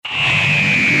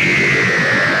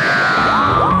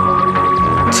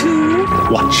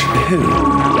Watch Who?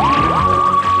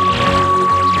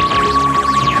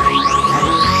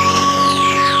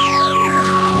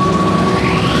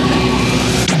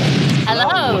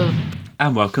 Hello.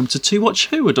 And welcome to To Watch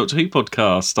Who, a Doctor Who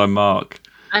podcast. I'm Mark.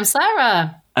 I'm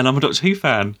Sarah. And I'm a Doctor Who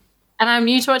fan. And I'm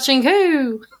new to watching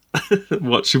Who.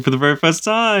 Watching for the very first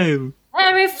time.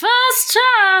 Very first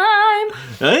time.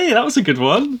 Hey, that was a good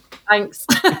one. Thanks.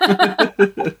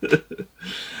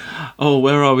 Oh,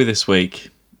 where are we this week?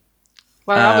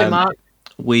 Where are we, Mark?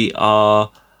 We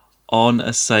are on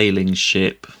a sailing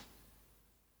ship.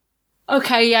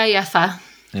 Okay, yeah, fair.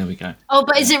 There we go. Oh,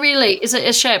 but is it really? Is it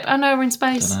a ship? Oh no, we're in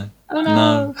space. Dunno. Oh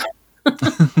no.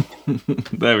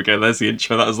 There we go. There's the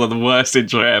intro. That was like the worst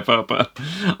intro ever, but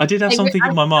I did have something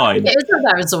in my mind. It was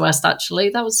there as the worst,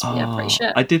 actually. That was pretty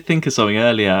shit. I did think of something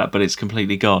earlier, but it's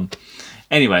completely gone.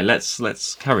 Anyway,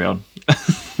 let's carry on.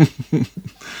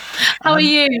 How are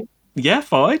you? Yeah,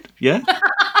 fine. Yeah.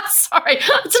 Sorry,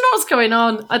 I don't know what's going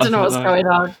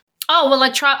on. Oh well,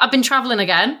 I've been traveling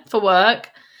again for work,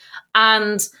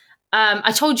 and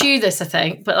I told you this, I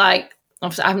think, but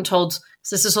obviously I haven't told.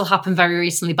 This has all happened very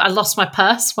recently, but I lost my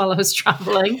purse while I was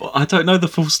travelling. I don't know the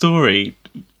full story.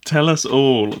 Tell us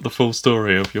all the full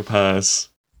story of your purse.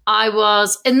 I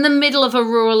was in the middle of a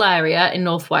rural area in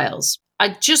North Wales. I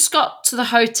just got to the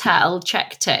hotel,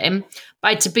 checked in, but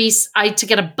I had to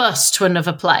get a bus to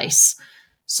another place.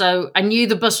 So I knew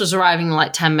the bus was arriving in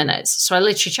like 10 minutes. So I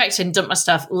literally checked in, dumped my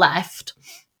stuff, left.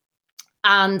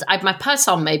 And I had my purse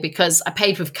on me because I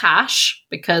paid with cash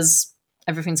because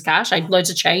everything's cash. I had loads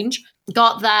of change.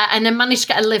 Got there and then managed to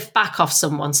get a lift back off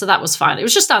someone. So that was fine. It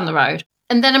was just down the road.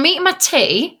 And then I'm eating my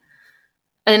tea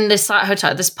in this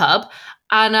hotel, this pub.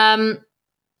 And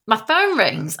my phone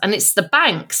rings and it's the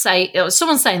bank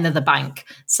someone's saying they're the bank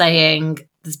saying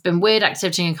there's been weird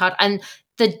activity in your card. And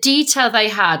the detail they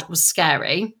had was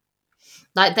scary.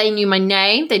 Like they knew my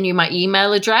name. They knew my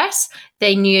email address.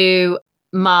 They knew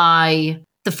the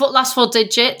last 4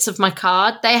 digits of my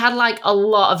card. They had like a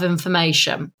lot of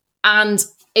information. And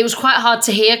it was quite hard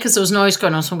to hear because there was noise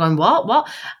going on. So I'm going, what?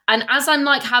 And as I'm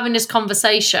like having this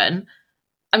conversation,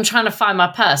 I'm trying to find my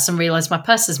purse and realize my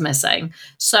purse is missing.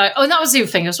 So, and that was the other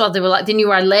thing as well. They were like, they knew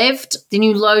where I lived. They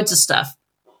knew loads of stuff.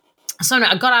 So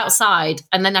I got outside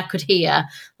and then I could hear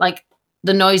like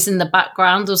the noise in the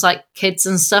background. There was like kids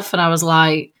and stuff. And I was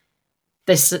like,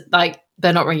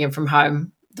 they're not ringing from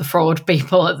home. The fraud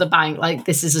people at the bank, like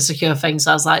this is a secure thing.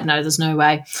 So I was like, no, there's no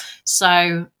way.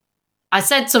 So I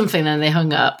said something and they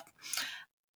hung up.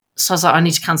 So I was like, I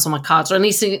need to cancel my card. Or I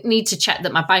need to check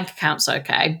that my bank account's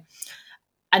okay.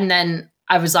 And then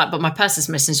I was like, but my purse is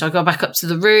missing. So I go back up to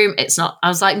the room. It's not. I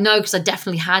was like, no, because I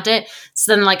definitely had it.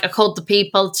 So then I called the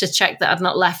people to check that I'd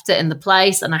not left it in the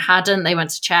place. And I hadn't. They went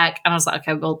to check. And I was like,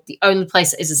 okay, well, the only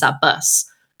place it is that bus.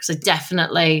 Because I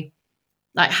definitely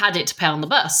had it to pay on the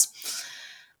bus.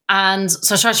 And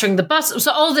so I tried to ring the bus.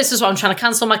 So all this is what I'm trying to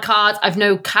cancel my card. I've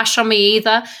no cash on me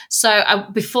either. So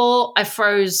before I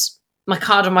froze my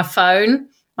card on my phone,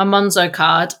 my Monzo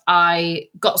card, I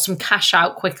got some cash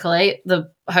out quickly. The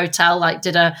hotel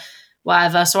did a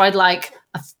whatever. So I'd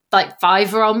a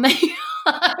 $5 on me.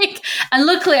 And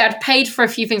luckily I'd paid for a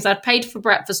few things. I'd paid for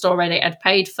breakfast already. I'd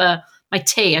paid for my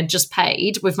tea. I'd just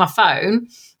paid with my phone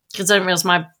because I didn't realize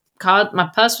my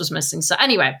purse was missing. So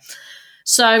anyway,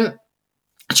 so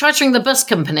I tried to ring the bus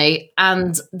company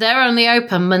and they're only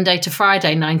open Monday to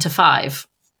Friday, 9 to 5.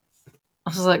 I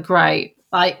was like, great.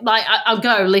 I'll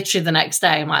go literally the next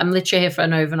day. I'm literally here for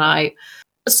an overnight.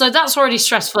 So that's already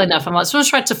stressful enough. I'm like, someone's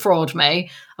tried to fraud me.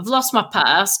 I've lost my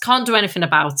purse. Can't do anything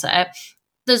about it.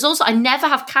 There's also, I never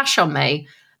have cash on me,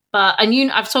 but, and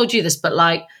I've told you this, but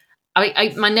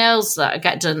my nails that I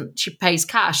get done, she pays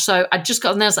cash. So I just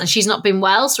got the nails and she's not been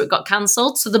well. So it got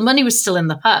cancelled. So the money was still in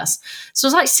the purse. So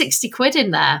it was 60 quid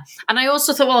in there. And I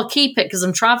also thought, well, I'll keep it because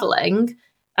I'm traveling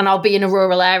and I'll be in a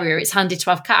rural area. It's handy to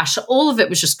have cash. So all of it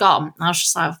was just gone. I was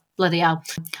just like, bloody hell.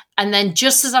 And then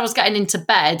just as I was getting into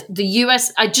bed,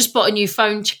 I just bought a new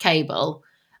phone cable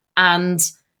and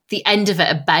the end of it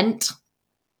had bent.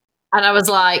 And I was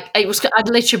like, I'd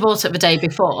literally bought it the day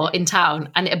before in town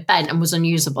and it had bent and was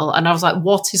unusable. And I was like,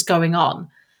 what is going on?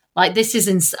 This is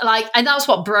and that's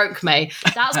what broke me.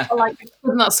 That's what, I could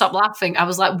not stop laughing. I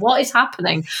was like, what is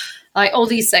happening? All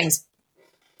these things.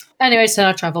 Anyway, so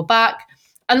I traveled back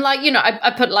and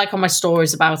I put on my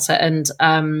stories about it. And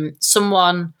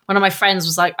one of my friends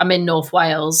was like, I'm in North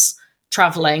Wales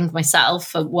traveling myself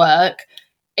for work.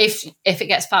 If it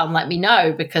gets found, let me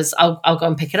know because I'll go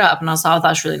and pick it up. And I was like, oh,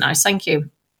 that's really nice. Thank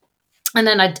you. And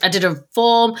then I did a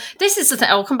form. This is the thing.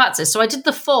 I'll come back to this. So I did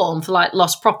the form for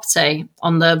lost property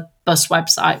on the bus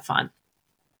website. Fine.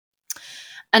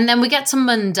 And then we get to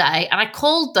Monday, and I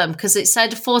called them because it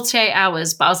said 48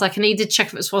 hours, but I was like, I needed to check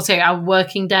if it was 48-hour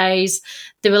working days.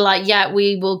 They were like, yeah,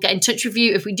 we will get in touch with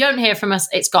you. If we don't hear from us,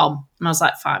 it's gone. And I was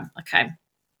like, fine, okay.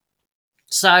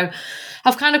 So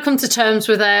I've kind of come to terms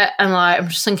with it, and like I'm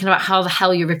just thinking about how the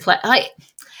hell you replace. Like,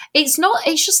 it's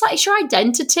just like it's your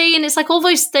identity, and it's like all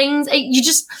those things. I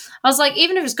was like,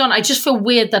 even if it's gone, I just feel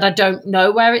weird that I don't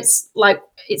know where it's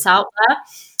out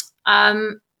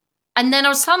there. And then I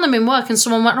was telling them in work, and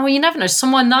someone went, "Oh, you never know.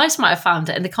 Someone nice might have found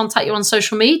it, and they contact you on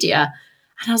social media."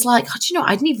 And I was like, "God,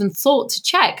 I hadn't even thought to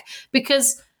check,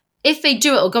 because if they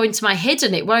do, it'll go into my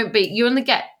hidden. It won't be. You only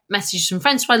get messages from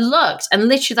friends." So I looked, and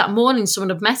literally that morning, someone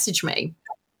had messaged me,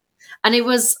 and it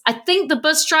was, I think, the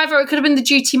bus driver. It could have been the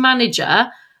duty manager,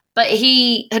 but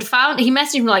he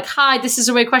messaged me like, "Hi, this is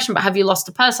a weird question, but have you lost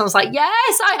a purse?" I was like,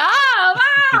 "Yes, I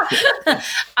have." Ah!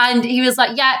 And he was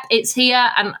like, "Yeah, it's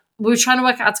here." And we were trying to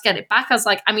work out how to get it back. I was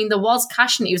like, I mean, there was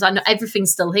cash in it. He was like, no,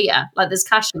 everything's still here. Like, there's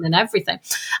cash in and everything.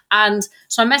 And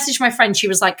so I messaged my friend. She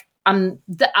was like, I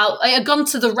had gone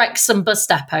to the Wrexham bus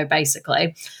depot,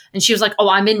 basically. And she was like, oh,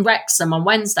 I'm in Wrexham on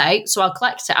Wednesday, so I'll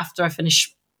collect it after I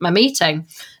finish my meeting.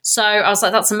 So I was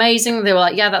like, that's amazing. They were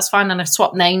like, yeah, that's fine. And I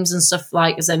swapped names and stuff,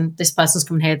 like, as in, this person's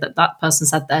coming here, that person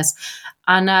said this.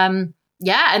 And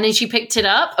yeah, and then she picked it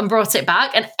up and brought it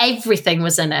back, and everything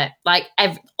was in it. Like,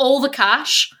 all the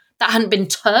cash that hadn't been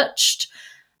touched,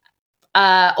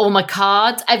 all my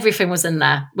cards, everything was in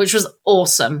there, which was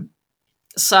awesome.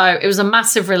 So it was a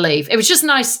massive relief. It was just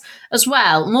nice as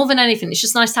well, more than anything. It's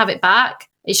just nice to have it back.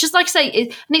 It's just like I say,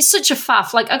 and it's such a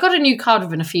faff. Like, I got a new card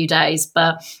within a few days,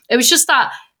 but it was just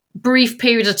that brief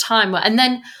period of time. And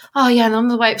then, oh yeah, and on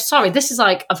the way, sorry, this is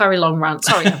like a very long rant.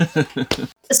 Sorry.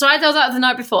 So I did that the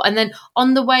night before, and then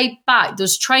on the way back, there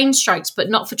was train strikes, but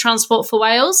not for Transport for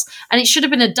Wales. And it should have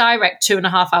been a direct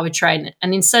 2.5-hour train.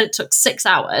 And instead it took 6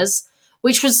 hours,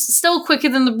 which was still quicker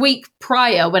than the week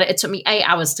prior when it took me 8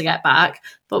 hours to get back.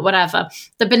 But whatever.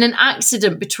 There'd been an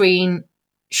accident between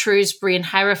Shrewsbury and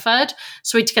Hereford,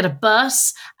 so we had to get a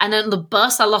bus, and then the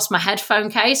bus I lost my headphone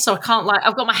case, so I can't, like,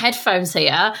 I've got my headphones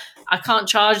here, I can't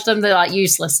charge them, they're like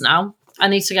useless now. I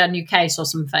need to get a new case or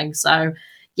something. So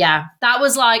yeah, that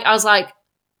was like, I was like,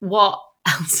 what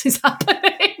else is happening?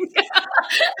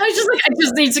 I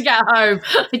just need to get home.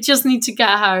 I just need to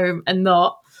get home and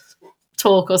not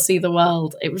talk or see the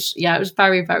world. It was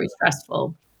very, very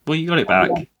stressful. Well, you got it back.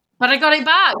 But I got it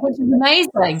back, which is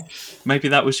amazing. Maybe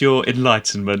that was your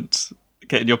enlightenment,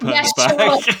 getting your purse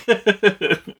back.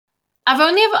 Sure. Have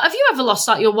you ever lost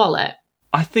out your wallet?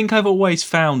 I think I've always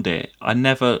found it. I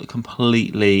never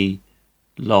completely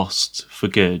lost for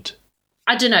good.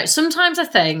 I don't know. Sometimes I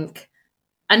think,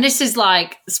 and this is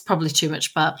like, it's probably too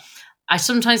much, but I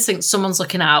sometimes think someone's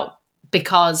looking out,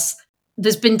 because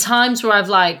there's been times where I've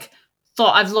like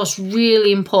thought I've lost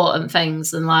really important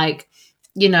things, and like,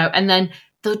 and then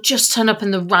they'll just turn up in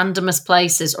the randomest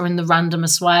places or in the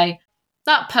randomest way.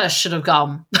 That purse should have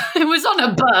gone. It was on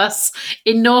a bus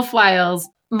in North Wales.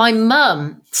 My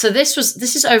mum, so this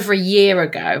is over a year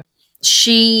ago.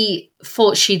 She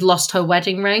thought she'd lost her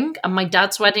wedding ring and my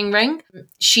dad's wedding ring.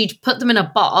 She'd put them in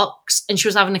a box, and she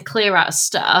was having to clear out of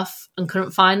stuff and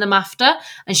couldn't find them after.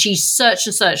 And she searched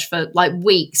and searched for like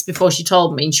weeks before she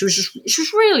told me. And she was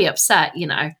really upset,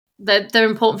 They're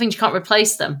important things, you can't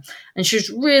replace them. And she was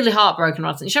really heartbroken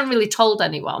about it. She hadn't really told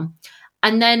anyone.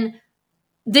 And then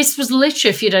this was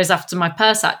literally a few days after my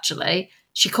purse, actually.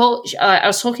 She called, I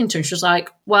was talking to her, and she was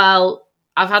like, well,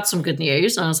 I've had some good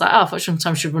news. And I was like, oh, I thought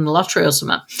sometimes she'd won the lottery or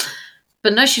something.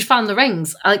 But no, she'd found the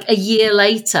rings. Like a year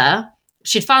later,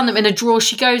 she'd found them in a drawer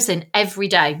she goes in every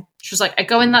day. She was like, I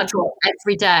go in that drawer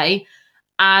every day.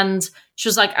 And she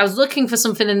was like, I was looking for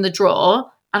something in the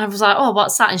drawer, and I was like, oh,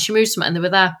 what's that? And she moved them, and they were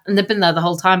there. And they've been there the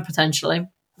whole time, potentially.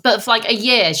 But for like a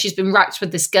year, she's been racked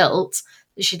with this guilt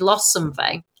that she'd lost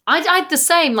something. I had the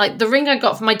same, like the ring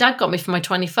my dad got me for my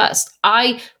 21st.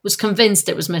 I was convinced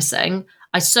it was missing.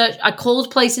 I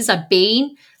called places I'd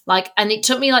been, and it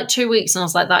took me like 2 weeks, and I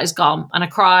was like, that is gone. And I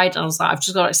cried, and I was like, I've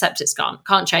just got to accept it's gone.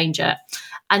 Can't change it.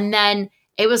 And then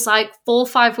it was like 4 or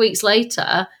 5 weeks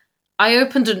later, I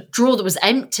opened a drawer that was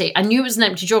empty. I knew it was an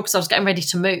empty drawer because I was getting ready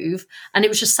to move, and it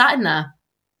was just sat in there.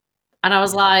 And I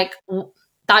was like,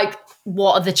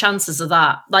 what are the chances of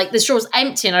that? Like, this drawer was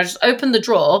empty, and I just opened the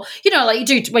drawer, like you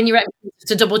do when you're empty,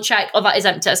 to double check, oh, that is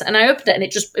empty. And I opened it, and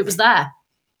it was there.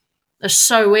 It's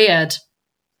so weird.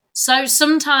 So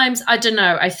sometimes, I don't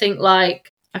know, I think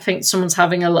someone's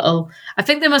having a little, I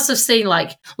think they must have seen,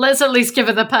 like, let's at least give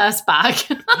her the purse back.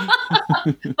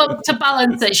 But to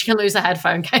balance it, she can lose a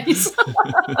headphone case.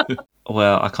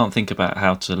 Well, I can't think about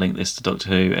how to link this to Doctor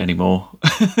Who anymore.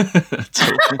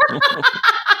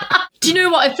 Do you know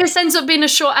what? If this ends up being a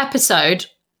short episode,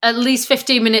 at least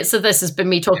 15 minutes of this has been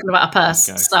me talking about a purse.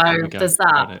 So there's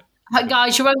that.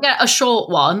 Guys, you won't get a short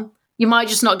one. You might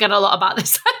just not get a lot about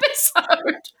this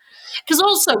episode. Because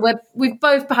also, we've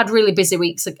both had really busy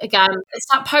weeks. Again, it's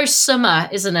that post-summer,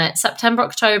 isn't it? September,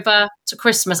 October to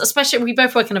Christmas. Especially, we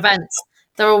both work in events.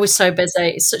 They're always so busy.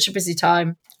 It's such a busy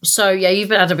time. So, yeah, you've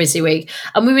had a busy week.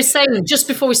 And we were saying, just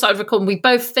before we started recording, we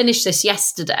both finished this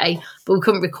yesterday, but we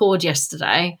couldn't record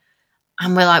yesterday.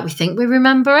 And we're like, we think we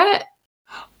remember it.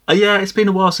 Yeah, it's been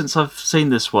a while since I've seen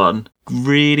this one.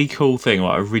 Really cool thing,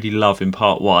 what I really love in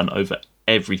part one over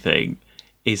everything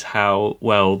is how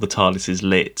well the TARDIS is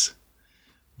lit.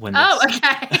 Okay.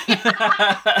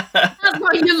 That's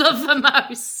what you love the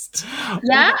most.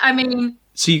 Yeah, I mean...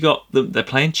 So you got they're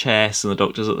playing chess and the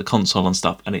Doctor's at the console and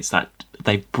stuff, and it's that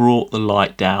they've brought the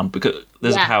light down because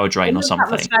there's a power drain or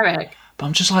something. Atmospheric. But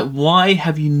I'm just like, why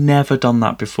have you never done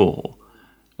that before?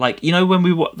 Like, you know, when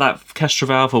we watch that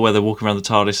Castrovalva where they're walking around the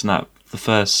TARDIS in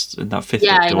that fifth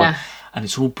Doctor one, and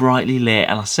it's all brightly lit,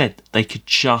 and I said they could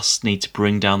just need to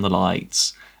bring down the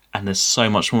lights, and there's so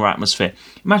much more atmosphere.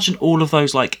 Imagine all of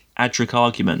those like Adric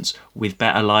arguments with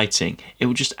better lighting. It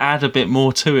would just add a bit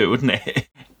more to it, wouldn't it?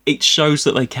 It shows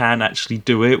that they can actually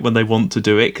do it when they want to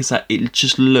do it, because it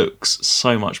just looks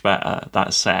so much better,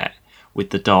 that set,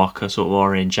 with the darker sort of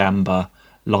orange amber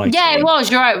lighting. Yeah, it was.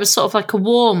 You're right. It was sort of like a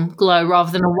warm glow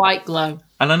rather than a white glow.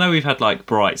 And I know we've had like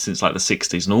bright since like the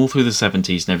 60s and all through the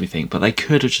 70s and everything, but they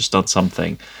could have just done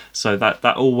something. So that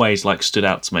always like stood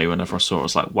out to me whenever I saw it. I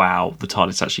was like, wow, the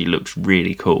TARDIS actually looks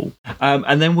really cool.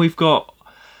 And then we've got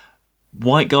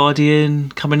White Guardian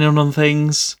coming in on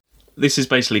things. This is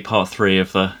basically part 3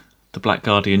 of the Black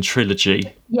Guardian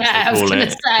trilogy. Yeah, I was going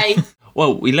to say.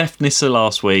 Well, we left Nyssa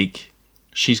last week.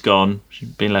 She's gone. She's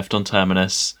been left on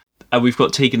Terminus. And we've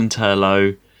got Tegan and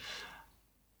Turlough.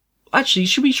 Actually,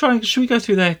 should we go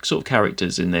through their sort of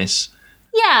characters in this?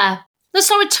 Yeah. Let's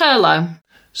start with Turlough.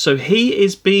 So he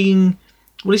is being...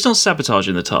 Well, he's not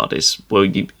sabotaging the TARDIS. Well,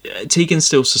 Tegan's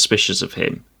still suspicious of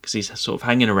him because he's sort of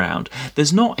hanging around.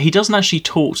 He doesn't actually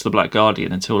talk to the Black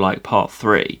Guardian until like part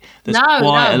 3. There's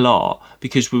quite a lot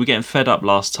because we were getting fed up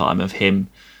last time of him.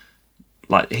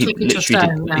 Like he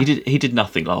did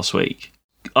nothing last week.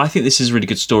 I think this is a really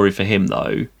good story for him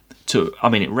though.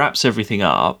 It wraps everything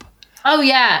up. Oh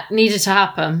yeah, needed to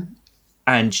happen.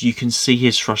 And you can see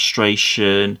his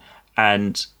frustration,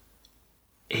 and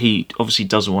he obviously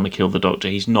doesn't want to kill the Doctor.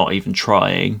 He's not even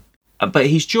trying. But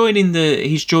he's joining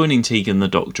Tegan the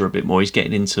Doctor a bit more. He's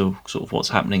getting into sort of what's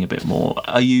happening a bit more.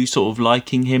 Are you sort of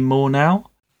liking him more now?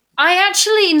 I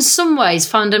actually, in some ways,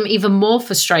 found him even more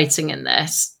frustrating in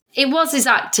this. It was his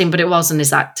acting, but it wasn't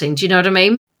his acting. Do you know what I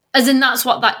mean? As in, that's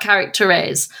what that character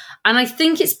is. And I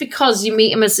think it's because you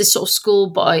meet him as this sort of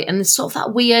schoolboy and there's sort of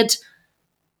that weird,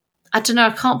 I don't know,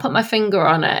 I can't put my finger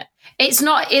on it.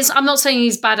 I'm not saying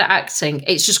he's bad at acting.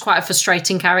 It's just quite a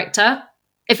frustrating character.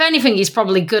 If anything, he's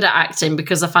probably good at acting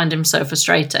because I find him so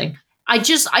frustrating. I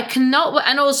cannot,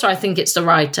 and also I think it's the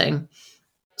writing.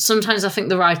 Sometimes I think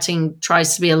the writing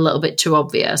tries to be a little bit too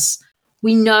obvious.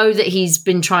 We know that he's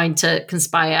been trying to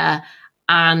conspire,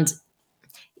 and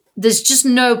there's just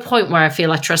no point where I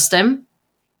feel I trust him.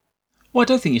 Well, I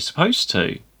don't think you're supposed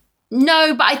to.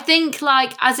 No, but I think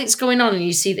like as it's going on and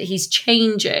you see that he's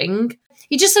changing,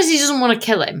 he just says he doesn't want to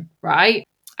kill him, right?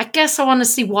 I guess I want to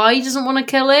see why he doesn't want to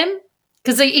kill him.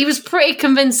 Because he was pretty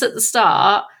convinced at the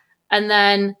start, and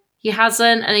then he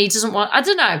hasn't, and he doesn't want... I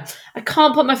don't know. I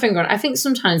can't put my finger on it. I think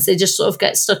sometimes they just sort of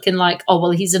get stuck in like, oh,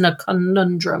 well, he's in a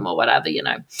conundrum or whatever, you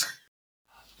know.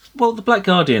 Well, the Black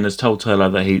Guardian has told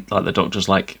Turlough that the Doctor's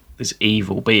like this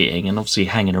evil being, and obviously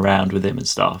hanging around with him and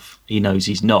stuff. He knows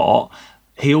he's not.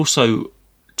 He also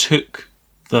took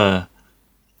the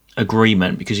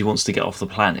agreement because he wants to get off the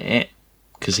planet,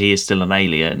 because he is still an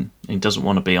alien, and he doesn't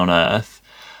want to be on Earth.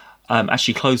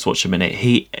 Actually, clothes watch a minute.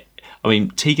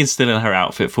 Tegan's still in her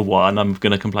outfit for one. I'm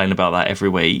going to complain about that every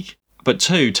week. But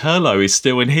 2, Turlough is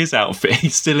still in his outfit.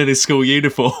 He's still in his school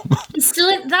uniform. He's still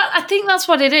in that. I think that's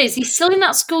what it is. He's still in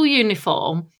that school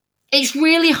uniform. It's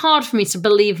really hard for me to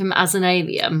believe him as an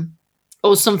alien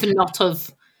or something not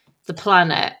of the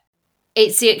planet.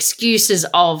 It's the excuses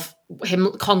of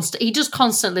him. He just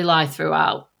constantly lie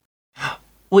throughout.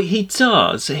 Well, he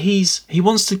does. He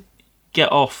wants to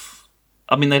get off.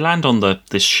 I mean, they land on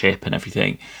this ship and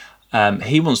everything.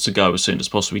 He wants to go as soon as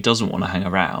possible. He doesn't want to hang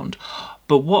around.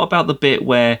 But what about the bit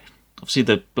where, obviously,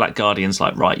 the Black Guardian's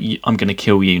like, right, I'm going to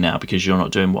kill you now because you're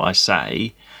not doing what I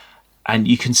say. And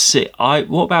you can see...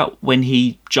 what about when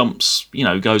he jumps,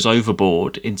 goes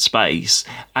overboard in space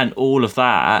and all of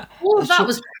that? All of that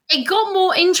was... It got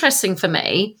more interesting for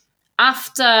me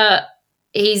after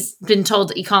he's been told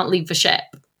that he can't leave the ship.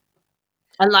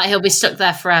 And like he'll be stuck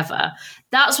there forever.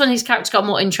 That's when his character got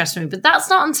more interesting. But that's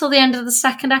not until the end of the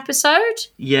second episode.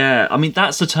 Yeah, I mean,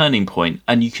 that's the turning point,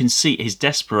 and you can see his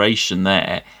desperation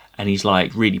there, and he's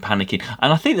like really panicking.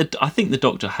 And I think the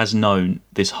Doctor has known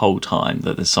this whole time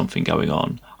that there's something going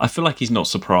on. I feel like he's not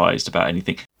surprised about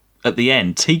anything. At the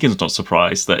end, Tegan's not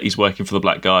surprised that he's working for the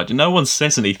Black Guardian. No one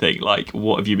says anything like,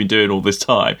 "What have you been doing all this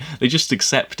time?" They just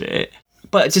accept it.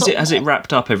 But has it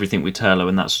wrapped up everything with Turlough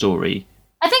in that story?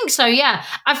 I think so, yeah.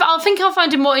 I think I'll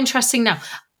find it more interesting now.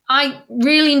 I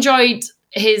really enjoyed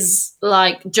his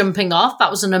like jumping off. That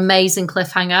was an amazing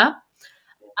cliffhanger.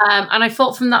 And I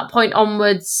thought from that point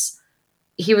onwards,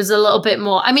 he was a little bit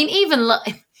more. I mean, even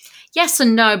yes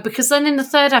and no, because then in the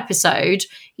third episode,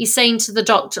 he's saying to the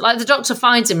Doctor, like the Doctor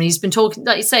finds him and he's been talking,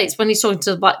 like you say, it's when he's talking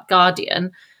to the Black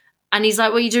Guardian, and he's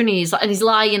like, "What are you doing?" And he's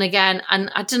lying again,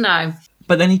 and I don't know.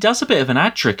 But then he does a bit of an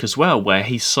ad trick as well, where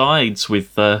he sides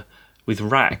with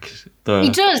Rack. He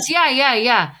does,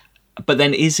 yeah. But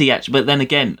then is he actually? But then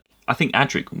again, I think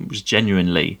Adric was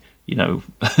genuinely,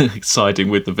 siding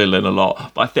with the villain a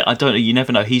lot. But I don't know. You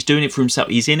never know. He's doing it for himself.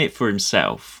 He's in it for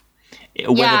himself.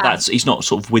 Whether he's not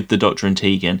sort of with the Doctor and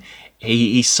Tegan.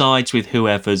 He sides with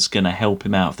whoever's going to help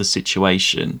him out of the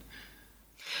situation.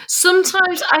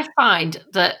 Sometimes I find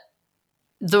that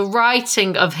the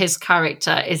writing of his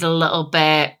character is a little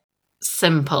bit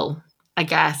simple, I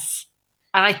guess.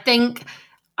 And I think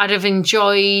I'd have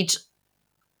enjoyed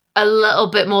a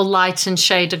little bit more light and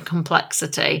shade and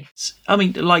complexity. I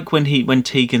mean, like when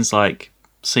Tegan's like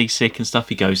seasick and stuff,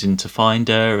 he goes in to find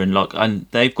her, and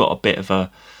they've got a bit of a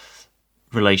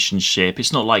relationship.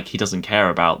 It's not like he doesn't care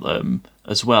about them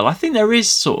as well. I think there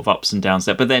is sort of ups and downs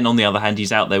there. But then on the other hand,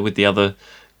 he's out there with the other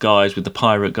guys, with the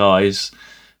pirate guys.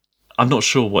 I'm not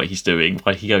sure what he's doing,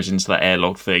 why he goes into that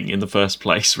airlock thing in the first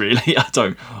place, really. I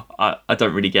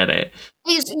don't really get it.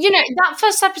 He's, that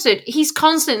first episode, he's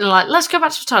constantly like, let's go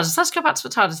back to the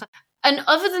TARDIS. And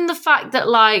other than the fact that,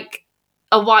 like,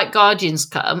 a White Guardian's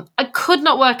come, I could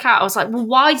not work out. I was like, well,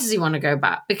 why does he want to go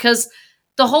back? Because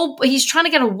he's trying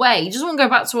to get away. He doesn't want to go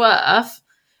back to Earth.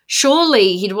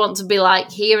 Surely he'd want to be, like,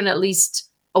 here and at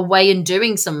least away and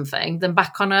doing something than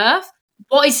back on Earth.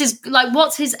 What's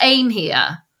his aim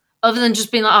here? Other than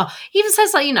just being like, he even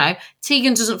says, like,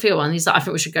 Tegan doesn't feel well. And he's like, I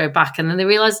think we should go back. And then they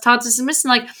realise the TARDIS is missing.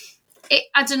 Like,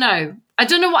 I don't know. I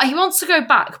don't know why. He wants to go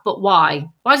back, but why?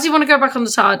 Why does he want to go back on the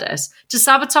TARDIS? To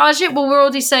sabotage it? Well, we're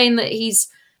already saying that he's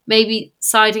maybe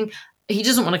siding. He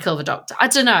doesn't want to kill the Doctor. I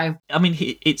don't know. I mean,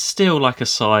 it's still like a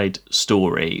side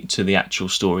story to the actual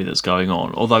story that's going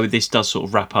on. Although this does sort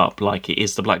of wrap up like it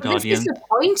is the Black Guardian. This is the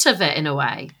point of it, in a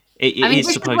way. This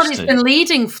is what it's been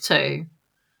leading to.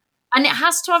 And it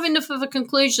has to have enough of a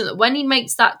conclusion that when he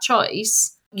makes that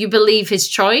choice, you believe his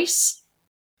choice.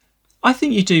 I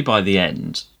think you do by the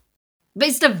end. But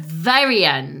it's the very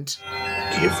end.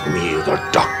 Give me the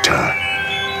Doctor,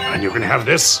 and you can have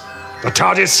this, the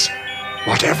TARDIS,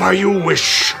 whatever you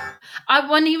wish.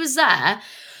 When he was there,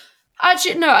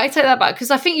 actually, no, I take that back,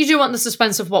 because I think you do want the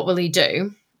suspense of what will he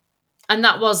do. And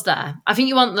that was there. I think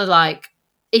you want the, like,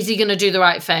 is he going to do the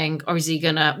right thing, or what's he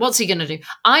going to do?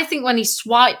 I think when he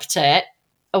swiped it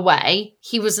away,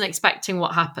 he wasn't expecting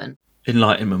what happened.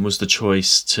 Enlightenment was the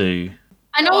choice to...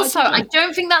 And also, I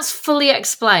don't think that's fully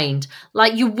explained.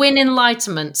 Like, you win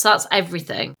enlightenment, so that's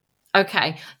everything.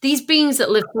 Okay, these beings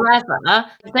that live forever,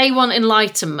 they want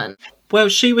enlightenment. Well,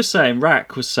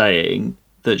 Rack was saying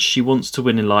that she wants to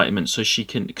win enlightenment so she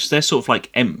can... Because they're sort of, like,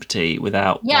 empty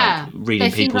without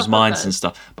reading people's minds and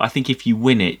stuff. But I think if you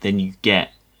win it, then you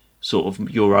get sort of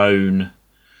your own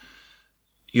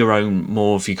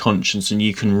more of your conscience, and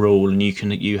you can rule, and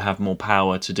you have more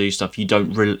power to do stuff. You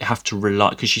don't have to rely,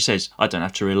 because she says, I don't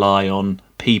have to rely on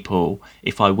people.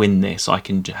 If I win this, I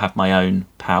can have my own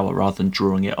power rather than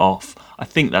drawing it off. I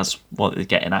think that's what they're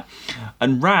getting at.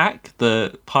 And Rack,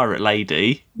 the pirate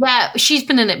lady, she's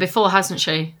been in it before, hasn't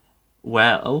she?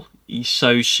 Well,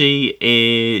 so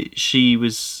she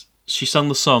sung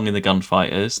the song in the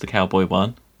Gunfighters, the cowboy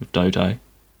one with Dodo.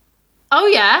 Oh,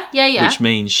 yeah. Which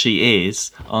means she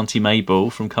is Auntie Mabel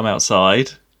from Come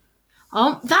Outside.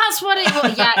 Oh, that's what it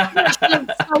was. Yeah, she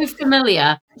looks so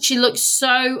familiar. She looks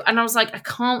so... And I was like,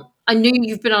 I knew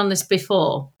you've been on this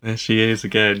before. There she is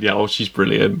again. Yeah, she's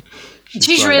brilliant.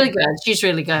 She's really good. She's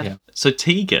really good. Yeah. So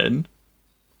Tegan,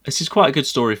 this is quite a good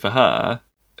story for her.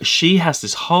 She has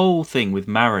this whole thing with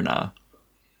Mariner,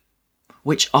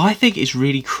 which I think is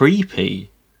really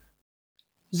creepy.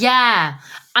 Yeah.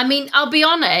 I mean, I'll be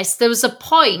honest, there was a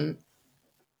point,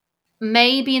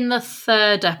 maybe in the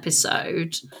third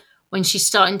episode, when she's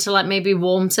starting to, like, maybe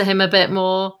warm to him a bit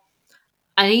more.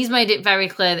 And he's made it very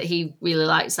clear that he really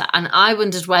likes that. And I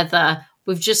wondered whether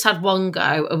we've just had one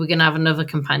go, or we're going to have another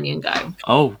companion go.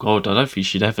 Oh, God, I don't think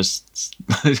she'd ever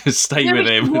stay with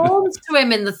him. She warms to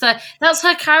him in the third. That's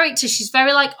her character. She's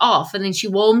very, off, and then she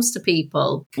warms to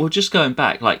people. Well, just going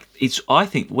back, I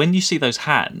think when you see those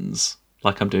hands,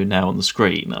 like I'm doing now on the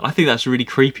screen, I think that's really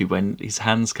creepy when his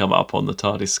hands come up on the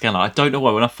TARDIS scanner. I don't know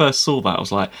why. When I first saw that, I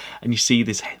was like, and you see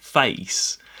this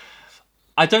face.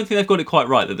 I don't think they've got it quite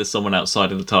right that there's someone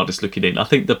outside of the TARDIS looking in. I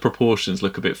think the proportions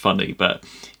look a bit funny, but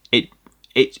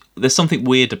there's something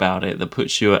weird about it that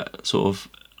puts you at sort of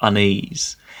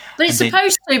unease. But it's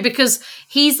supposed to, because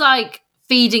he's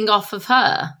feeding off of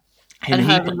her and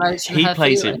her emotion. He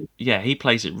plays feeling. He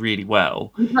plays it really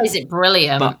well. He plays it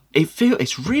brilliant. But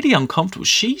it's really uncomfortable.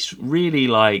 She's really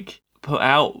put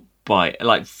out by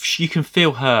you can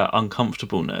feel her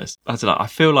uncomfortableness. I don't know. I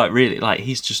feel really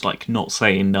he's just not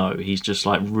saying no. He's just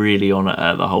really on at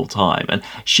her the whole time, and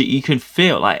you can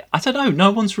feel I don't know. No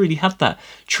one's really had that,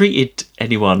 treated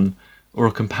anyone or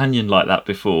a companion like that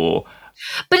before.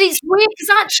 But it's weird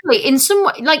because actually, in some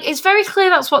way, it's very clear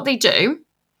that's what they do,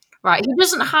 right? He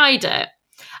doesn't hide it,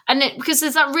 and because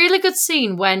there's that really good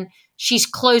scene when she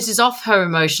closes off her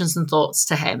emotions and thoughts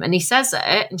to him, and he says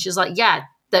it, and she's like, "Yeah,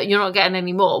 that you're not getting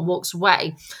any more," and walks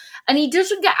away. And he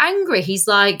doesn't get angry. He's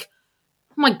like,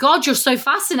 "Oh my God, you're so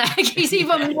fascinating." He's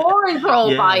even more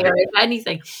enthralled by her, if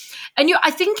anything. And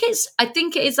I think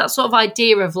it is that sort of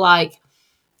idea of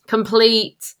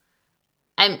complete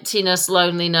emptiness,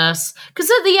 loneliness. Because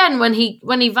at the end, when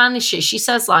he vanishes, she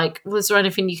says "Was there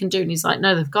anything you can do?" And he's like,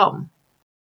 "No, they've gone."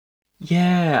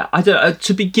 Yeah, I don't.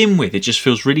 To begin with, it just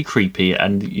feels really creepy,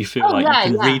 and you feel you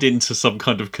can read into some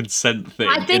kind of consent thing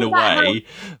in a way.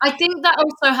 I think that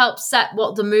also helps set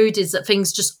what the mood is, that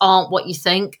things just aren't what you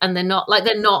think, and they're not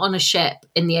on a ship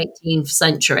in the 18th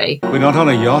century. We're not on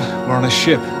a yacht. We're on a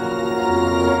ship,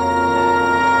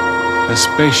 a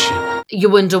spaceship.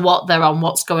 You wonder what they're on,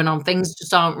 what's going on. Things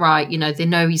just aren't right. They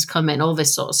know he's coming. All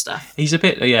this sort of stuff. He's a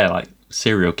bit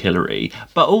serial killery,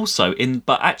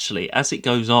 but actually as it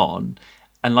goes on,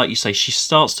 and like you say, she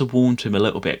starts to warm to him a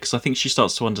little bit, because I think she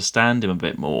starts to understand him a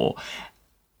bit more,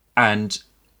 and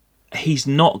he's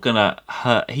not gonna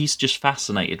hurt. He's just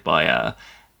fascinated by her,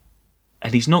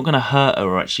 and he's not gonna hurt her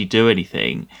or actually do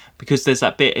anything, because there's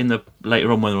that bit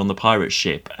later on when they're on the pirate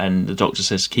ship, and the Doctor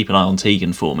says, "Keep an eye on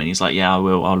Tegan for me," and he's like, "Yeah, I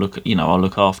will. I'll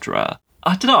look after her."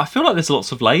 I don't know. I feel like there's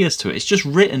lots of layers to it. It's just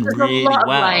written really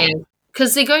well.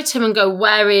 Because they go to him and go,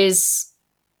 where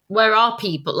are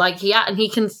people? He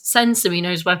can sense him. He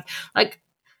knows where. I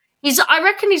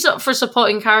reckon he's up for a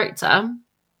supporting character,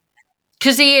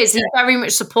 because he is. He very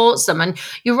much supports them. And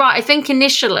you're right. I think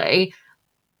initially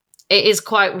it is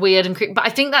quite weird and creepy, but I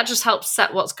think that just helps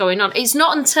set what's going on. It's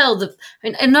not until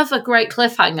another great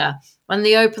cliffhanger when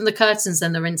they open the curtains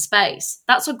and they're in space.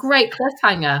 That's a great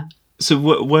cliffhanger. So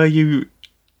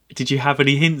did you have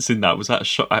any hints in that? Was that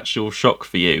actual shock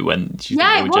for you when you think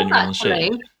they were genuine on the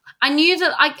ship? I knew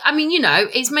that. I mean,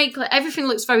 it's made clear. Everything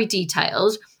looks very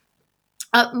detailed.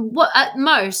 At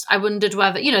most, I wondered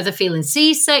whether they're feeling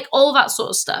seasick, all that sort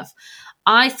of stuff.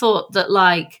 I thought that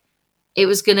it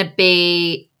was going to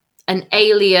be an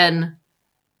alien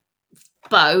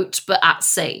boat, but at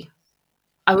sea.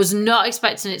 I was not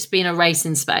expecting it to be in a race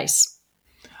in space.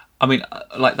 I mean,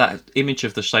 that image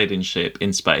of the sailing ship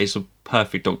in space, a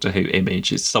perfect Doctor Who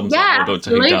image. It sums up what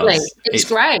Doctor Who does. It's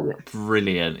great.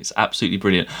 Brilliant. It's absolutely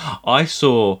brilliant. I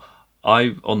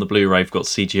on the Blu-ray got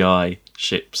CGI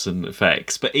ships and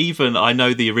effects, but even I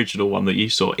know the original one that you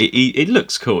saw, it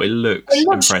looks cool. It looks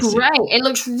impressive. Great. It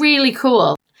looks really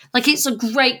cool. It's a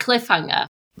great cliffhanger.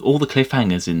 All the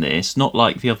cliffhangers in this, not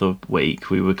like the other week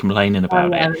we were complaining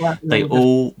about it. They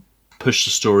all push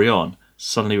the story on.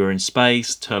 Suddenly we're in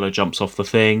space, Turlo jumps off the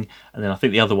thing, and then I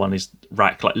think the other one is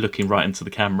Rack looking right into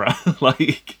the camera,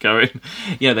 going,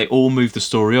 they all move the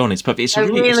story on. It's perfect. It's a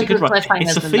good writer.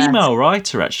 It's a female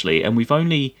writer, actually, and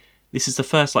this is the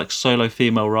first solo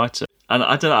female writer. And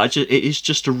I don't know, it is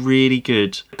just a really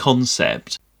good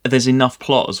concept. There's enough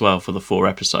plot as well for the 4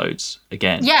 episodes,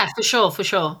 again. Yeah, for sure.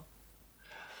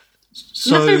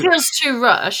 So, nothing feels too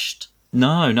rushed.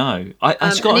 No.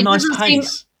 It's got a nice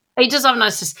pace. It does have a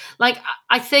nice...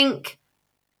 I think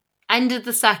end of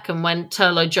the second when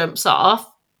Turlo jumps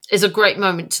off is a great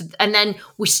moment. And then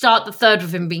we start the third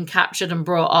with him being captured and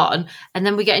brought on. And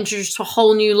then we get introduced to a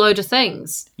whole new load of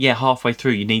things. Yeah, halfway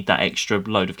through, you need that extra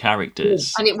load of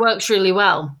characters. And it works really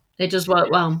well. It does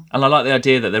work well. And I like the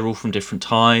idea that they're all from different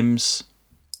times.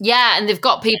 Yeah, and they've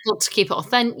got people to keep it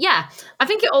authentic. Yeah, I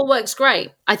think it all works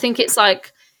great. I think it's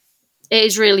it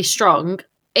is really strong.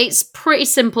 it's pretty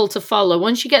simple to follow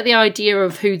once you get the idea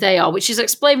of who they are, which is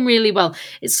explained really well.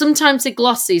 It's sometimes they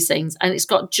gloss these things, and it's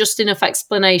got just enough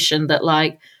explanation that,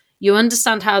 like, you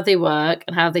understand how they work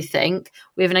and how they think.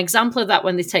 We have an example of that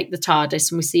when they take the TARDIS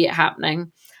and we see it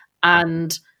happening.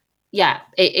 And yeah,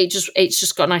 it's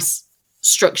just got a nice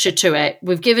structure to it.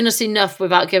 We've given us enough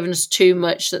without giving us too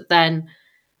much that then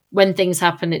when things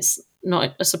happen, it's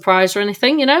not a surprise or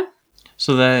anything, you know?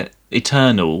 So they're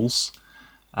Eternals.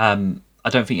 I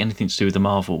don't think anything to do with the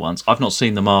Marvel ones. I've not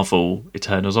seen the Marvel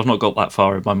Eternals. I've not got that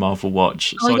far in my Marvel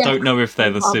watch. So I don't know if they're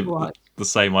the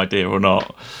same idea or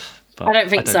not. But I don't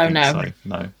think so, no.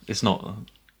 No, it's not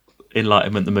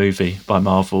Enlightenment the movie by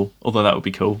Marvel, although that would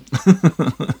be cool.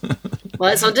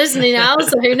 Well, it's on Disney now,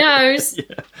 so who knows?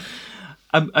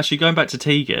 Yeah. Actually, going back to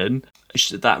Tegan,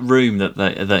 that room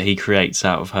that he creates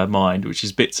out of her mind, which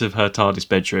is bits of her TARDIS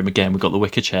bedroom. Again, we've got the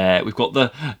wicker chair, we've got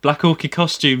the Black Orchid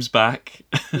costumes back.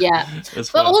 Yeah,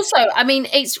 but also, I mean,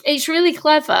 it's really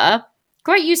clever.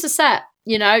 Great use of set.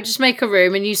 You know, just make a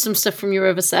room and use some stuff from your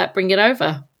other set, bring it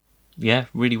over. Yeah,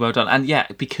 really well done. And yeah,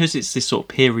 because it's this sort of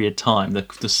period time,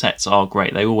 the sets are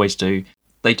great. They always do.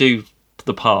 They do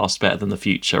the past better than the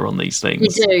future on these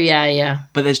things. You do, yeah.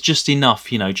 But there's just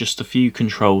enough, you know, just a few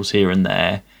controls here and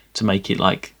there to make it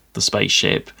like the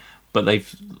spaceship. But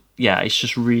it's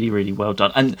just really, really well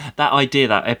done. And that idea,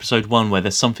 that episode 1 where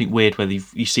there's something weird where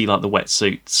you see like the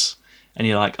wetsuits and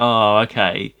you're like, oh,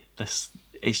 okay, it's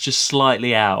just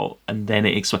slightly out, and then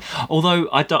it explains. Although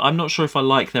I'm not sure if I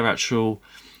like their actual...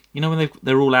 You know, when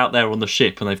they're all out there on the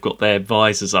ship and they've got their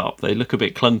visors up, they look a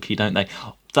bit clunky, don't they?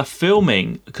 The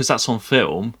filming, because that's on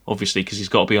film, obviously, because he's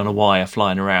got to be on a wire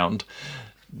flying around.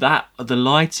 The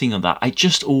lighting on that, it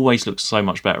just always looks so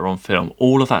much better on film.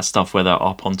 All of that stuff where they're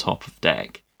up on top of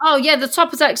deck. Oh, yeah, the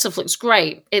top of deck stuff looks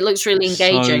great. It looks really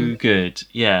engaging. So good.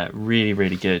 Yeah, really,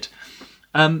 really good.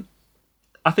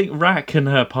 I think Rack and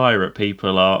her pirate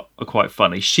people are quite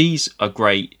funny.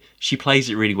 She plays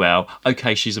it really well.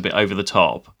 Okay, she's a bit over the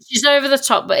top. She's over the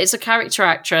top, but it's a character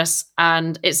actress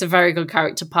and it's a very good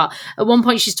character part. At one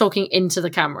point, she's talking into the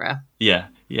camera. Yeah.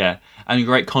 And a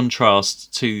great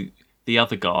contrast to the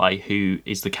other guy who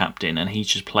is the captain, and he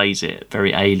just plays it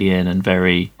very alien and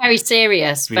very... Very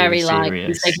serious. Very like,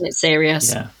 he's taking it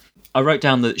serious. Yeah. I wrote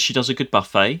down that she does a good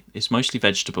buffet. It's mostly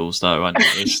vegetables, though, I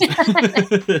noticed.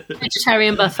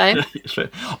 Vegetarian buffet.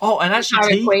 Oh, and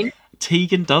actually...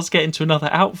 Tegan does get into another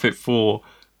outfit for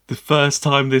the first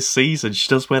time this season. She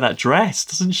does wear that dress,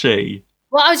 doesn't she?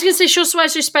 Well, I was going to say she also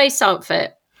wears her space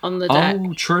outfit on the deck.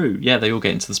 Oh, true. Yeah, they all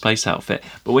get into the space outfit.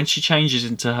 But when she changes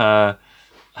into her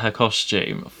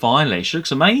costume, finally, she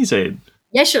looks amazing.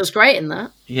 Yeah, she looks great in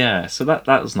that. Yeah, so that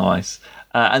was nice.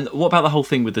 And what about the whole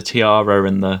thing with the tiara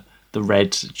and the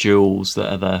red jewels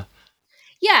that are there?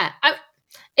 Yeah,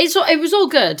 it was all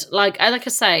good. Like I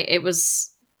say,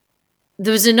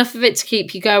 there was enough of it to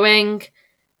keep you going.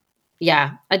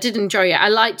 Yeah, I did enjoy it. I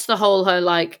liked the whole her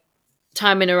like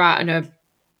timing her out and her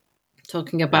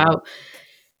talking about,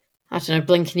 I don't know,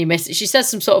 blink and you miss it. She says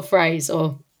some sort of phrase,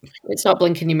 or it's not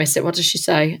blink and you miss it. What does she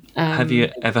say? Have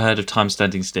you ever heard of time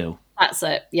standing still? That's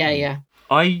it. Yeah.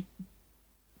 I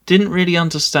didn't really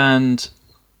understand,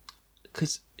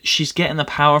 because she's getting the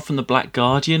power from the Black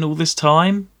Guardian all this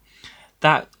time.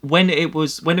 That when it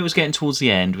was getting towards the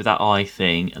end with that eye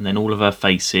thing and then all of her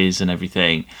faces and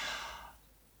everything,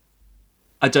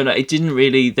 I don't know, it didn't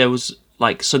really, there was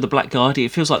like, so the Black Guardian,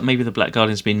 it feels like maybe the Black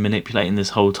Guardian's been manipulating this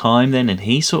whole time then, and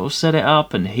he sort of set it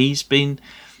up and he's been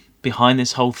behind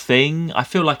this whole thing. I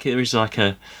feel like there is like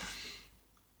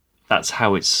that's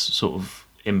how it's sort of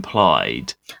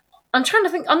implied. I'm trying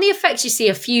to think, on the effects you see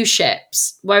a few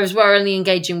ships, whereas we're only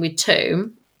engaging with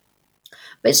 2,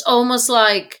 but it's almost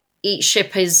like each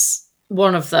ship is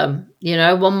one of them, you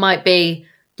know. One might be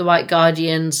the White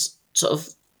Guardian's sort of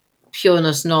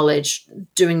pureness knowledge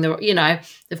doing the, you know,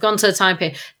 they've gone to the time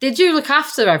period. They do look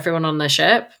after everyone on their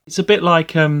ship. It's a bit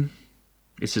like,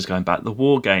 this is going back, the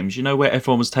war games, you know, where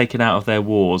everyone was taken out of their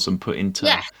wars and put into...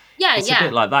 Yeah, it's a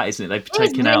bit like that, isn't it? They've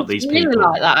taken out these people. Really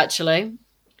like that, actually.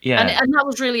 Yeah. And that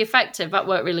was really effective. That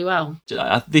worked really well.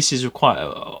 This is quite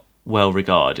well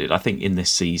regarded, I think, in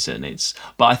this season.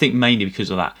 But I think mainly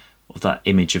because of that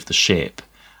image of the ship,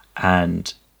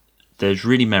 and there's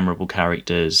really memorable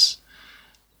characters.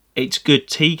 It's good.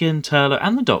 Tegan, Turlough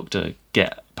and the Doctor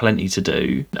get plenty to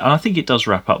do, and I think it does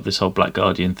wrap up this whole Black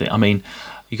Guardian thing. I mean,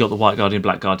 you got the White Guardian,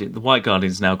 Black Guardian. The White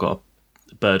Guardian's now got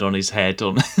a bird on his head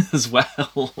on as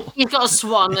well. He's got a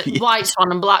swan, white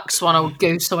swan and black swan, or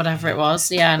goose or whatever it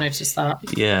was. Yeah, I noticed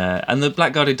that. Yeah, and the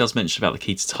Black Guardian does mention about the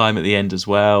key to time at the end as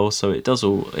well, so it does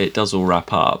all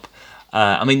wrap up.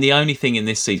 I mean, the only thing in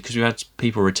this season, because we had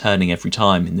people returning every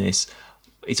time in this,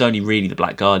 it's only really the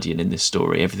Black Guardian in this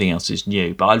story. Everything else is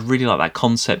new. But I really like that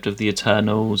concept of the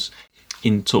Eternals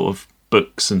in sort of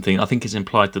books and things. I think it's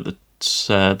implied that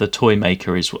the toy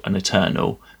maker is an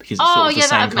Eternal because it's sort of the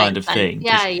same kind of thing.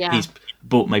 Yeah, yeah. He's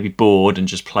maybe bored and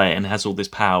just play it and has all this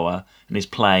power and is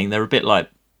playing. They're a bit like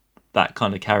that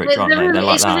kind of character, aren't they? They're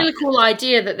like it's a really cool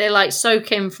idea that they like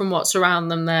soak in from what's around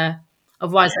them there.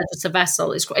 Otherwise, they're just a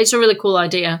vessel. It's a really cool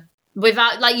idea.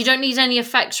 Without, like, you don't need any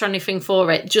effects or anything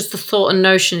for it. Just the thought and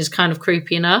notion is kind of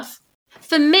creepy enough.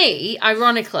 For me,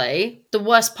 ironically, the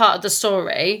worst part of the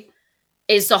story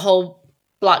is the whole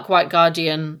Black White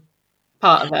Guardian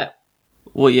part of it.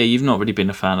 Well, yeah, you've not really been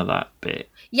a fan of that bit.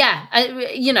 Yeah,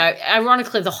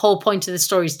 ironically, the whole point of the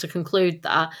story is to conclude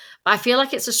that. But I feel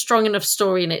like it's a strong enough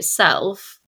story in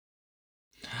itself.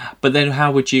 But then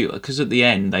how would you... Because at the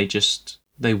end,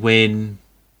 they win,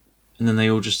 and then they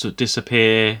all just sort of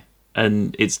disappear,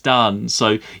 and it's done.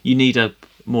 So you need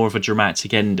more of a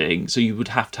dramatic ending. So you would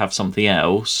have to have something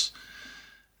else.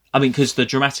 I mean, because the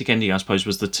dramatic ending, I suppose,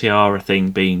 was the tiara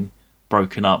thing being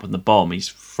broken up and the bomb. He's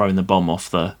throwing the bomb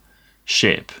off the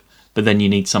ship. But then you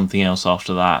need something else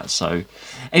after that. So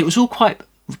it was all quite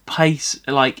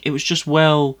it was just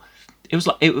it was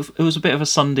like it was a bit of a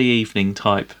Sunday evening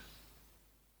type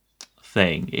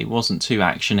thing. It wasn't too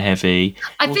action heavy.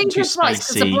 I think it's right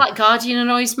because the Black Guardian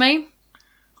annoys me.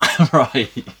 Right.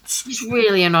 He's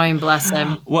really annoying, bless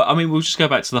him. Well, I mean, we'll just go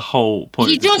back to the whole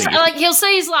point. He does, like, he'll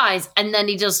say his lies and then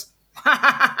he does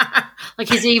like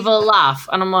his evil laugh,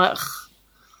 and I'm like, ugh,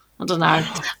 I don't know.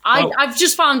 I've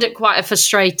just found it quite a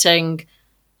frustrating,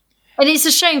 and it's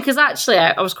a shame because actually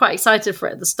I was quite excited for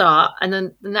it at the start, and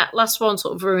then that last one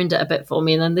sort of ruined it a bit for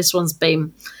me, and then this one's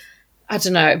been, I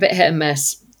don't know, a bit hit and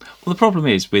miss. Well, the problem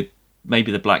is with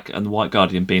maybe the Black and the White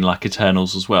Guardian being like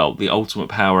Eternals as well, the ultimate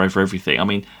power over everything. I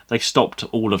mean, they stopped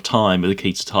all of time with the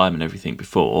key to time and everything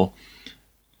before.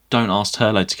 Don't ask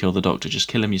Turlo to kill the Doctor, just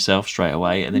kill him yourself straight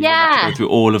away, and then you don't have to go through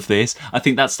all of this. I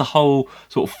think that's the whole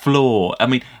sort of flaw. I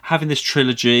mean, having this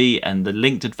trilogy and the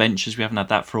linked adventures, we haven't had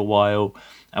that for a while,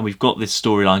 and we've got this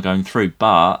storyline going through,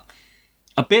 but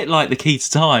a bit like the key to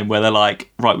time, where they're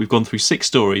like, right, we've gone through 6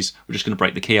 stories, we're just going to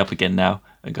break the key up again now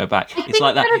and go back. It's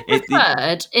like that.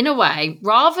 Preferred, in a way,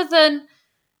 rather than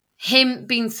him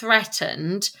being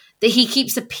threatened, that he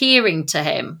keeps appearing to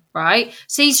him, right?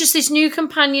 So he's just this new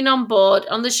companion on board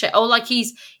on the ship. Oh, like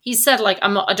he's said, like,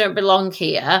 I don't belong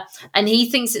here, and he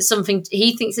thinks it's something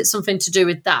to do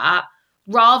with that,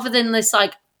 rather than this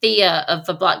like fear of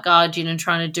the Black Guardian and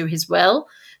trying to do his will.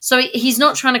 So he's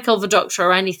not trying to kill the Doctor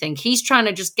or anything. He's trying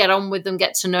to just get on with them,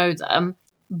 get to know them.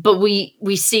 But we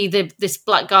see this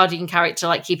Black Guardian character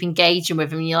like keep engaging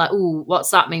with him, and you're like, ooh,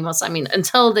 what's that mean? What's that mean?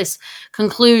 Until this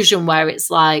conclusion where it's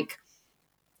like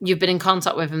you've been in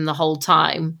contact with him the whole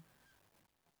time,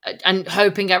 and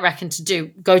hoping, I reckon, to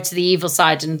go to the evil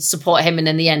side and support him, and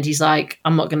in the end he's like,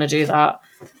 I'm not going to do that.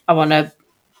 I want to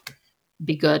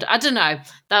be good. I don't know.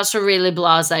 That's a really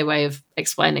blasé way of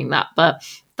explaining that, but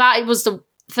that was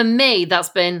for me, that's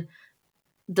been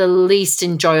the least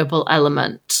enjoyable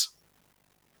element.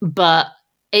 But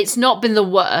it's not been the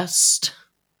worst.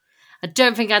 I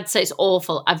don't think I'd say it's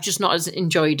awful. I've just not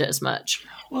enjoyed it as much.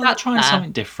 Well, they're trying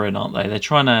something different, aren't they? They're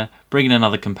trying to bring in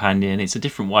another companion. It's a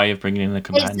different way of bringing in a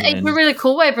companion. It's a really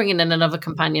cool way of bringing in another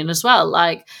companion as well.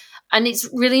 Like, and it's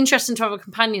really interesting to have a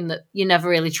companion that you never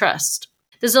really trust.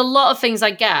 There's a lot of things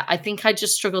I get. I think I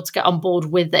just struggle to get on board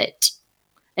with it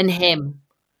and him.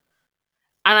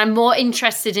 And I'm more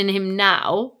interested in him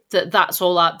now that's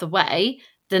all out the way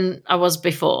than I was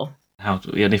before.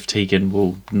 And if Tegan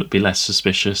will be less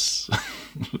suspicious,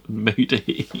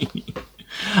 moody.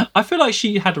 I feel like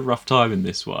she had a rough time in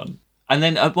this one. And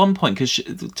then at one point, because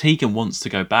Tegan wants to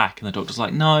go back, and the Doctor's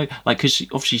like, no, like, because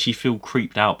obviously she feels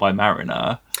creeped out by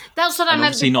Mariner. That's what I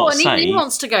meant before. And he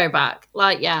wants to go back,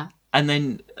 like, yeah. And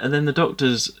then the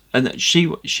Doctor's, and she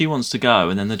wants to go,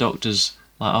 and then the Doctor's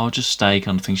like, oh, just stay,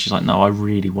 kind of thing. She's like, no, I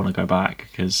really want to go back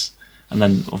because, and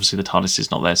then obviously the TARDIS is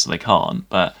not there, so they can't.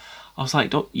 But I was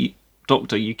like,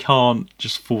 Doctor, you can't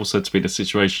just force her to be in a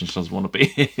situation she doesn't want to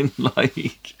be in.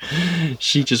 Like,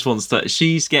 she just wants to.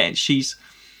 She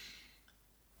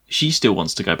still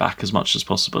wants to go back as much as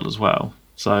possible as well.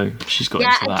 So she's got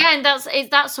into that. Again,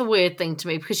 that's a weird thing to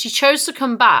me because she chose to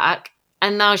come back,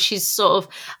 and now she's sort of.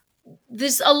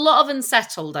 There's a lot of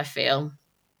unsettled, I feel,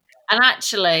 and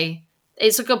actually,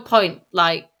 it's a good point.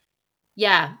 Like,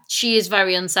 yeah, she is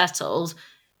very unsettled.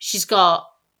 She's got.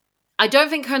 I don't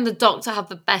think her and the Doctor have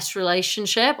the best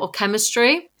relationship or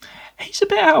chemistry. He's a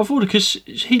bit out of order because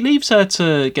he leaves her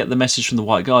to get the message from the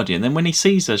White Guardian. Then when he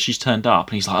sees her, she's turned up,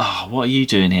 and he's like, "Oh, what are you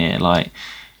doing here?" Like,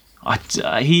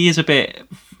 he is a bit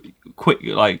quick.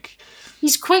 Like,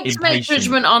 He's quick to make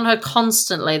judgment on her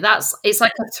constantly. It's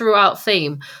like a throughout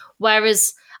theme.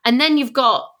 Whereas, and then you've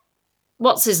got,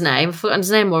 what's his name? I've forgotten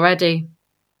his name already.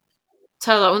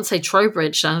 Turlo, I wouldn't say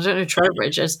Trowbridge. I don't know who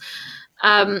Trowbridge is.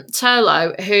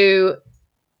 Turlo, who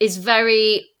is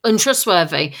very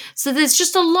untrustworthy. So there's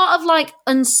just a lot of like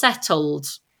unsettled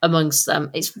amongst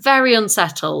them. It's very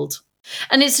unsettled.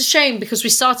 And it's a shame because we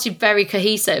started very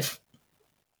cohesive.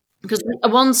 Because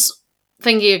once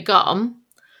Thingy had gone,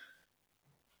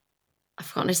 I've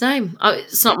forgotten his name. Oh,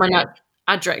 it's not my note.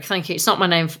 Adric, thank you. It's not my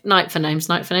name. Night for names.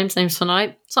 Night for names. Names for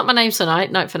night. It's not my names for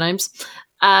night. Night for names.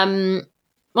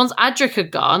 Once Adric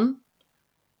had gone,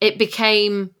 it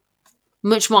became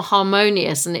much more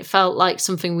harmonious and it felt like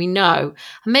something we know.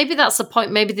 And maybe that's the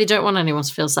point. Maybe they don't want anyone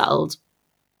to feel settled.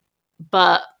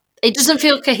 But it doesn't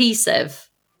feel cohesive.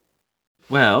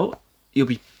 Well, you'll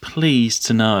be pleased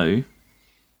to know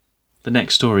the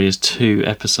next story is 2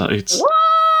 episodes. What?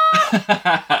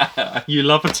 You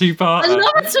love a two-parter. I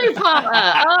love a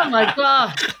two-parter. Oh my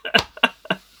god.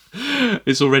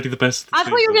 It's already the best. I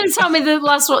thought you were going to tell me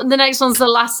the next one's the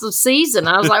last of season.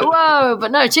 I was like, whoa,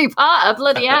 but no, two-parter,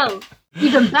 bloody hell.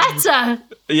 Even better.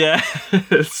 Yeah.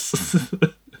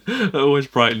 That always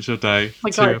brightens your day. Oh my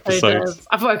 2 god, episodes.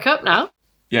 I've woke up now.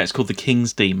 Yeah, it's called The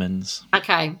King's Demons.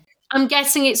 Okay. I'm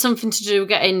guessing it's something to do with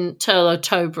getting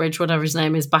Trowbridge, whatever his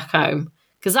name is, back home.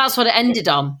 Because that's what it ended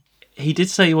on. He did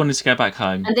say he wanted to go back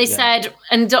home. And they said,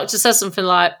 and the doctor says something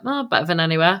like, oh, better than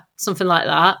anywhere. Something like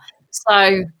that.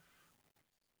 So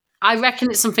I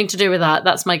reckon it's something to do with that.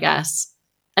 That's my guess.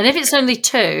 And if it's only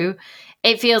 2,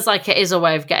 it feels like it is a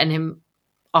way of getting him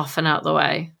off and out the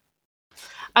way.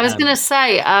 I was going to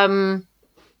say,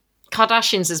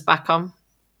 Kardashians is back on.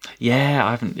 Yeah,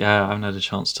 I haven't had a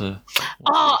chance to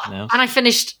watch anything else. And I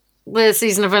finished the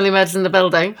season of Only Murders in the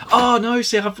Building. Oh, no,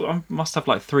 see, I must have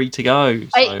like 3 to go.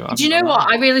 So do you know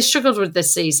what? I really struggled with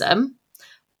this season,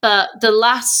 but the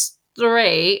last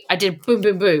 3, I did boom,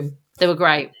 boom, boom. They were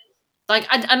great. Like,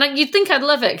 and you'd think I'd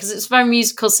love it because it's a very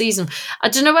musical season. I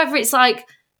don't know whether it's like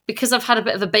because I've had a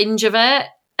bit of a binge of it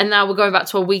and now we're going back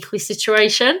to a weekly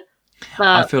situation.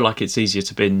 But I feel like it's easier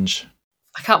to binge.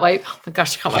 I can't wait. Oh my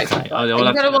gosh, I can't wait. Okay.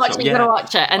 You've got to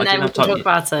watch it and then we can talk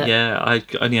about it. Yeah, I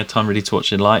only had time really to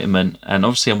watch Enlightenment and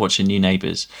obviously I'm watching New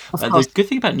Neighbours. The good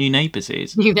thing about New Neighbours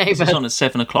is it's on at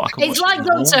 7 o'clock. It's like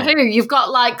Doctor Who. You've got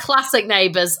like classic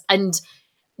Neighbours and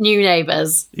new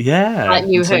Neighbours. Yeah. Like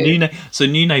New Who. So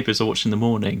New Neighbours I watch in the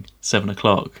morning, 7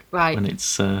 o'clock. Right. When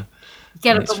it's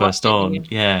first on.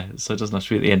 Yeah, so it doesn't have to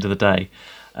be at the end of the day.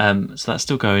 So that's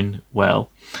still going well.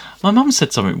 My mum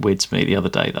said something weird to me the other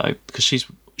day though, because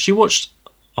she watched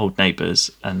Old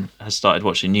Neighbours and has started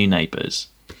watching New Neighbours.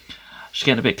 She's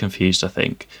getting a bit confused, I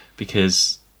think,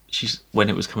 because when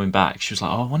it was coming back, she was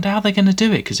like, "Oh, I wonder how they're going to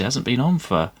do it because it hasn't been on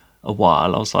for a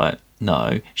while." I was like,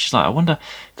 "No." She's like, "I wonder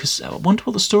what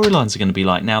the storylines are going to be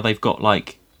like now they've got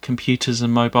like computers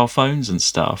and mobile phones and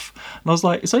stuff." And I was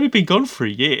like, "It's only been gone for a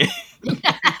year."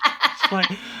 It's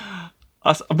like.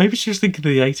 Maybe she was thinking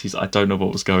of the 80s. I don't know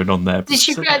what was going on there. Did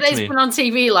she forget that it's been on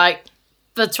TV like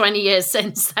for 20 years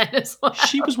since then as well?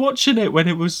 She was watching it when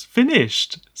it was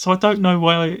finished. So I don't know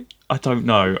why. I don't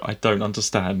know. I don't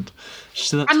understand.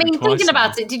 Thinking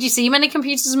about it, did you see many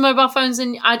computers and mobile phones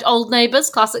in Old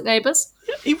Neighbours, classic Neighbours?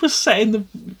 Yeah, he was set in the...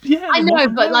 Yeah, I know,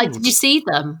 but like, did you see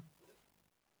them?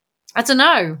 I don't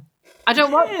know. I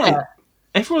don't watch it.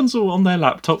 Everyone's all on their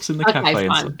laptops in the cafe.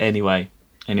 Fine.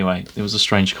 Anyway, it was a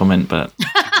strange comment, but...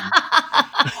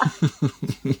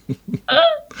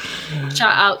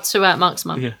 Shout out to Mark's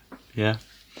mum. Yeah.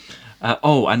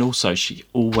 And also, she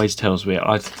always tells me,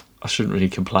 I shouldn't really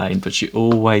complain, but she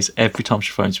always, every time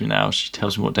she phones me now, she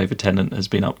tells me what David Tennant has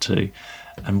been up to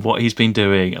and what he's been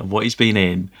doing and what he's been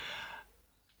in.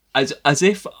 As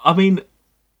if,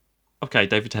 okay,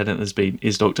 David Tennant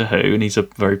is Doctor Who and he's a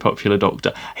very popular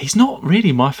doctor. He's not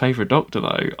really my favourite doctor,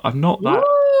 though. I'm not that...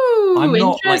 I'm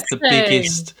not like the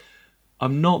biggest.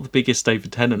 I'm not the biggest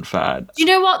David Tennant fan. Do you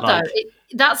know what though?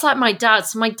 That's like my dad.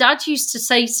 So my dad used to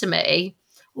say to me,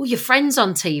 "Oh, your friend's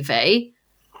on TV,"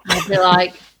 and I'd be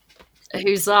like,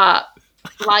 "Who's that?"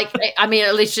 Like, at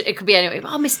least it could be anyway.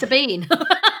 Oh, Mr. Bean.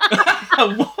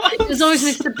 It was always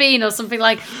Mr. Bean or something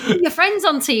like, "Oh, your friend's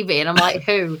on TV," and I'm like,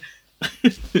 "Who?"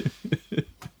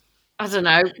 I don't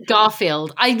know,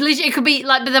 Garfield. It could be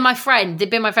like, but they're my friend. They'd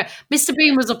be my friend. Mr.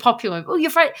 Bean was a popular one. Oh, your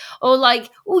friend, or like,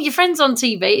 oh, your friend's on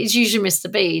TV. It's usually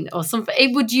Mr. Bean or something.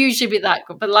 It would usually be that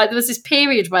good. But like, there was this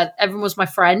period where everyone was my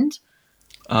friend.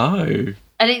 Oh.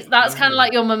 And that's kind of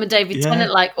like your mum and David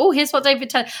Tennant. Like, oh, here's what David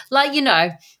Tennant. Like,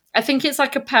 I think it's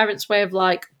like a parent's way of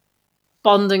like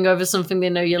bonding over something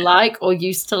they know you like or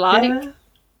used to like.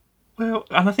 Well,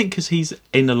 and I think because he's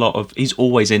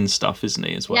always in stuff, isn't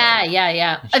he, as well?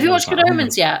 Yeah. Have you watched Good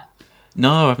Omens yet?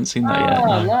 No, I haven't seen that yet.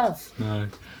 No. Love. No.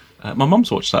 My mum's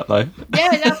watched that, though.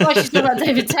 Yeah, that's why she's talking about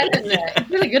David Tennant in it.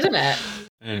 It's really good, isn't it?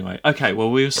 Anyway, okay,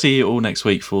 well, we'll see you all next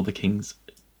week for The King's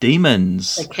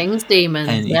Demons. The King's Demons,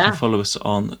 and you can follow us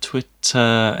on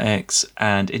Twitter, X,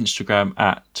 and Instagram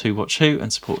at 2watchwho,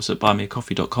 and support us at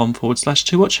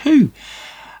buymeacoffee.com/2watchwho.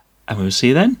 And we'll see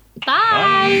you then.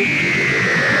 Bye.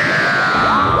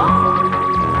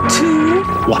 2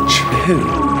 Watch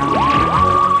Who.